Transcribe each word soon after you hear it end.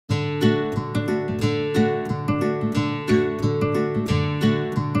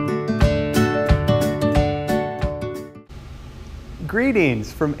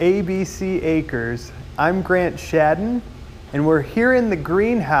Greetings from ABC Acres. I'm Grant Shadden, and we're here in the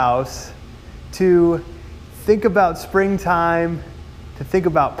greenhouse to think about springtime, to think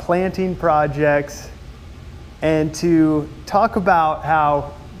about planting projects, and to talk about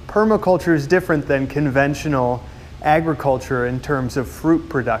how permaculture is different than conventional agriculture in terms of fruit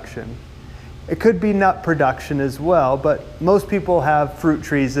production. It could be nut production as well, but most people have fruit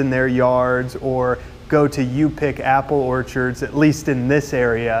trees in their yards or go to you-pick apple orchards, at least in this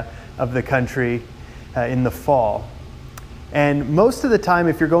area of the country in the fall. And most of the time,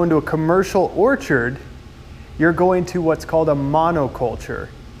 if you're going to a commercial orchard, you're going to what's called a monoculture.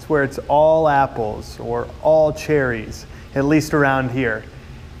 It's where it's all apples or all cherries, at least around here.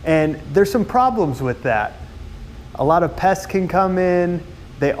 And there's some problems with that. A lot of pests can come in.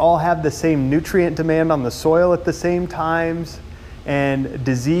 They all have the same nutrient demand on the soil at the same times, and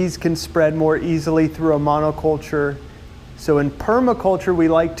disease can spread more easily through a monoculture. So in permaculture, we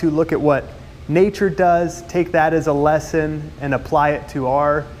like to look at what nature does, take that as a lesson, and apply it to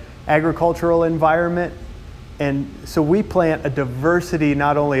our agricultural environment. And so we plant a diversity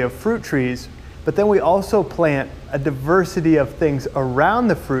not only of fruit trees, but then we also plant a diversity of things around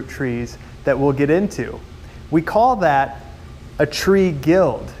the fruit trees that we'll get into. We call that a tree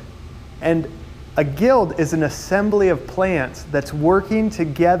guild. And a guild is an assembly of plants that's working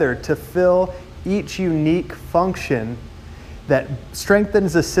together to fill each unique function that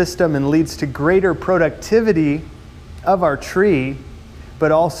strengthens the system and leads to greater productivity of our tree,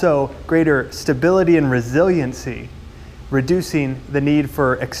 but also greater stability and resiliency, reducing the need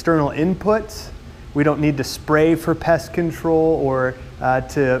for external inputs. We don't need to spray for pest control or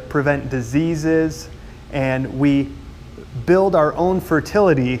to prevent diseases, and we build our own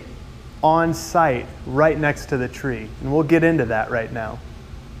fertility on site right next to the tree. And we'll get into that right now.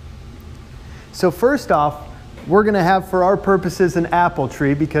 So first off, we're going to have, for our purposes, an apple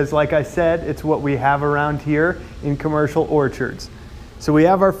tree because, like I said, it's what we have around here in commercial orchards. So we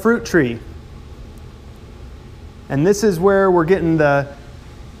have our fruit tree. And this is where we're getting the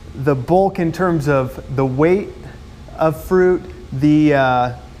bulk in terms of the weight of fruit,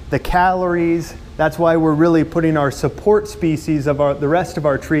 the calories. That's why we're really putting our support species of the rest of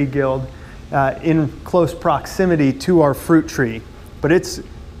our tree guild in close proximity to our fruit tree. But it's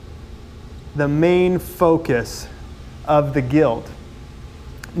the main focus of the guild.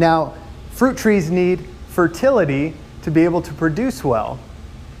 Now, fruit trees need fertility to be able to produce well.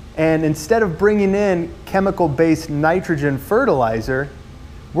 And instead of bringing in chemical-based nitrogen fertilizer,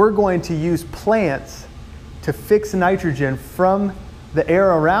 we're going to use plants to fix nitrogen from the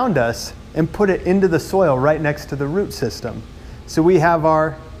air around us and put it into the soil right next to the root system. So we have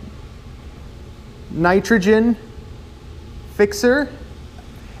our nitrogen fixer,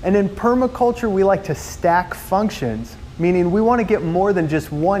 and in permaculture we like to stack functions, meaning we want to get more than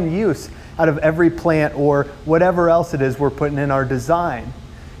just one use out of every plant or whatever else it is we're putting in our design.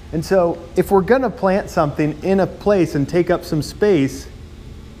 And so if we're going to plant something in a place and take up some space,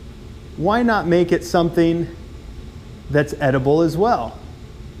 why not make it something that's edible as well?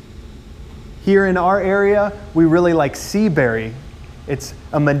 Here in our area, we really like sea berry. It's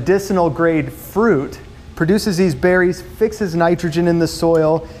a medicinal grade fruit, produces these berries, fixes nitrogen in the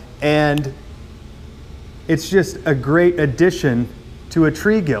soil, and it's just a great addition to a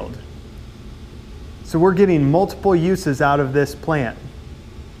tree guild. So we're getting multiple uses out of this plant.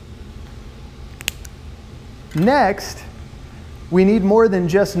 Next, we need more than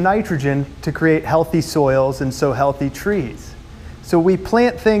just nitrogen to create healthy soils and so healthy trees. So we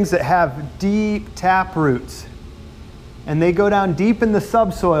plant things that have deep tap roots, and they go down deep in the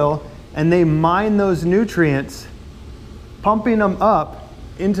subsoil and they mine those nutrients, pumping them up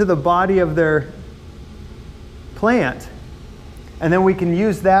into the body of their plant. And then we can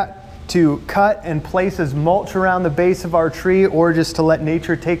use that to cut and place as mulch around the base of our tree, or just to let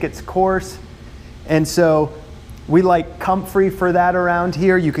nature take its course. And so we like comfrey for that around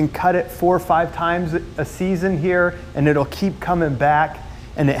here. You can cut it 4 or 5 times a season here and it'll keep coming back.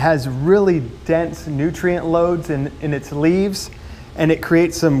 And it has really dense nutrient loads in its leaves, and it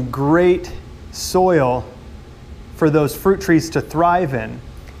creates some great soil for those fruit trees to thrive in.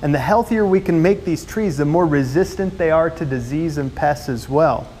 And the healthier we can make these trees, the more resistant they are to disease and pests as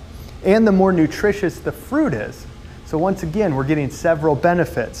well. And the more nutritious the fruit is. So once again, we're getting several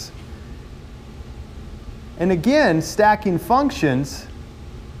benefits. And again, stacking functions,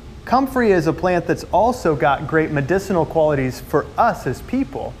 comfrey is a plant that's also got great medicinal qualities for us as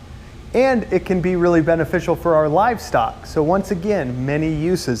people. And it can be really beneficial for our livestock. So once again, many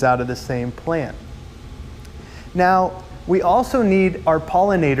uses out of the same plant. Now, we also need our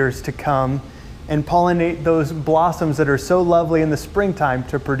pollinators to come and pollinate those blossoms that are so lovely in the springtime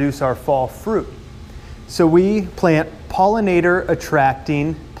to produce our fall fruit. So we plant pollinator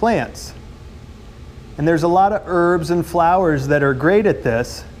attracting plants. And there's a lot of herbs and flowers that are great at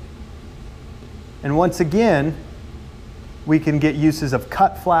this. And once again, we can get uses of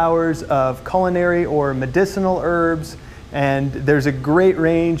cut flowers, of culinary or medicinal herbs, and there's a great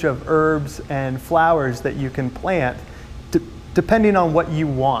range of herbs and flowers that you can plant depending on what you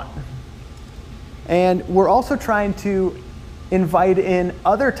want. And we're also trying to invite in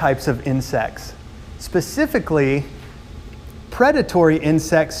other types of insects, specifically predatory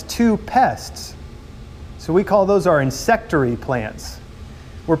insects to pests. So we call those our insectary plants.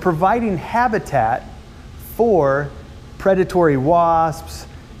 We're providing habitat for predatory wasps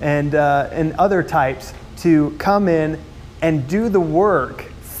and other types to come in and do the work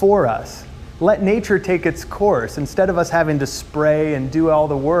for us. Let nature take its course. Instead of us having to spray and do all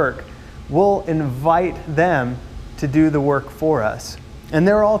the work, we'll invite them to do the work for us. And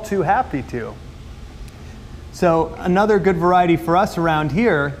they're all too happy to. So another good variety for us around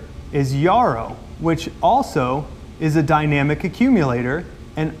here is yarrow, which also is a dynamic accumulator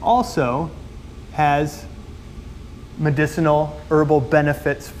and also has medicinal herbal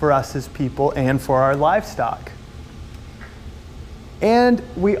benefits for us as people and for our livestock. And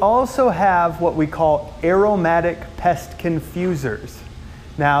we also have what we call aromatic pest confusers.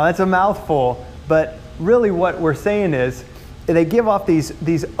 Now that's a mouthful, but really what we're saying is they give off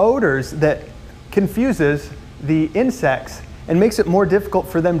these odors that confuses the insects and makes it more difficult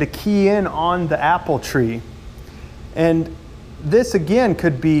for them to key in on the apple tree. And this again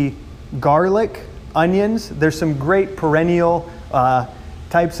could be garlic, onions. There's some great perennial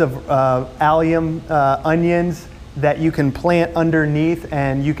types of allium onions that you can plant underneath,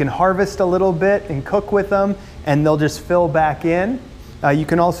 and you can harvest a little bit and cook with them and they'll just fill back in. You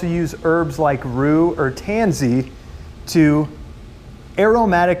can also use herbs like rue or tansy to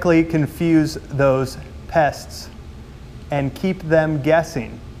aromatically confuse those pests and keep them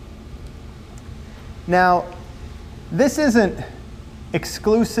guessing. Now, this isn't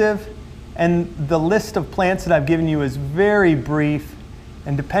exclusive, and the list of plants that I've given you is very brief,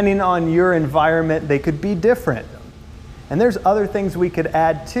 and depending on your environment, they could be different. And there's other things we could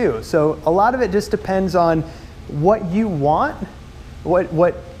add too. So a lot of it just depends on what you want,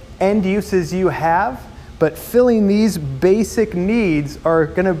 what end uses you have, but filling these basic needs are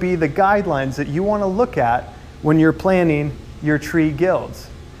going to be the guidelines that you want to look at when you're planning your tree guilds.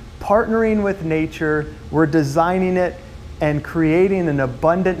 Partnering with nature, we're designing it and creating an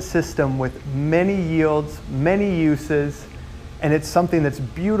abundant system with many yields, many uses, and it's something that's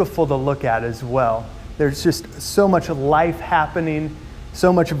beautiful to look at as well. There's just so much life happening,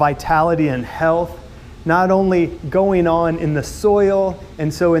 so much vitality and health, not only going on in the soil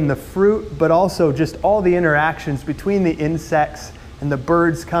and so in the fruit, but also just all the interactions between the insects and the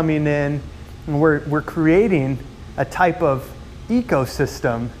birds coming in. And we're creating a type of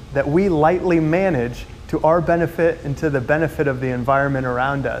ecosystem that we lightly manage to our benefit and to the benefit of the environment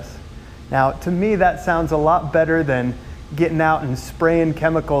around us. Now, to me, that sounds a lot better than getting out and spraying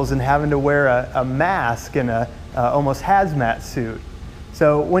chemicals and having to wear a mask and a almost hazmat suit.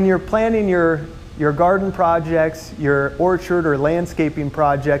 So when you're planning your garden projects, your orchard or landscaping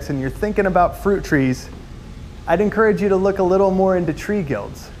projects, and you're thinking about fruit trees, I'd encourage you to look a little more into tree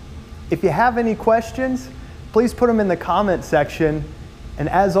guilds. If you have any questions, please put them in the comment section. And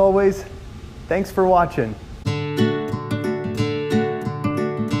as always, thanks for watching.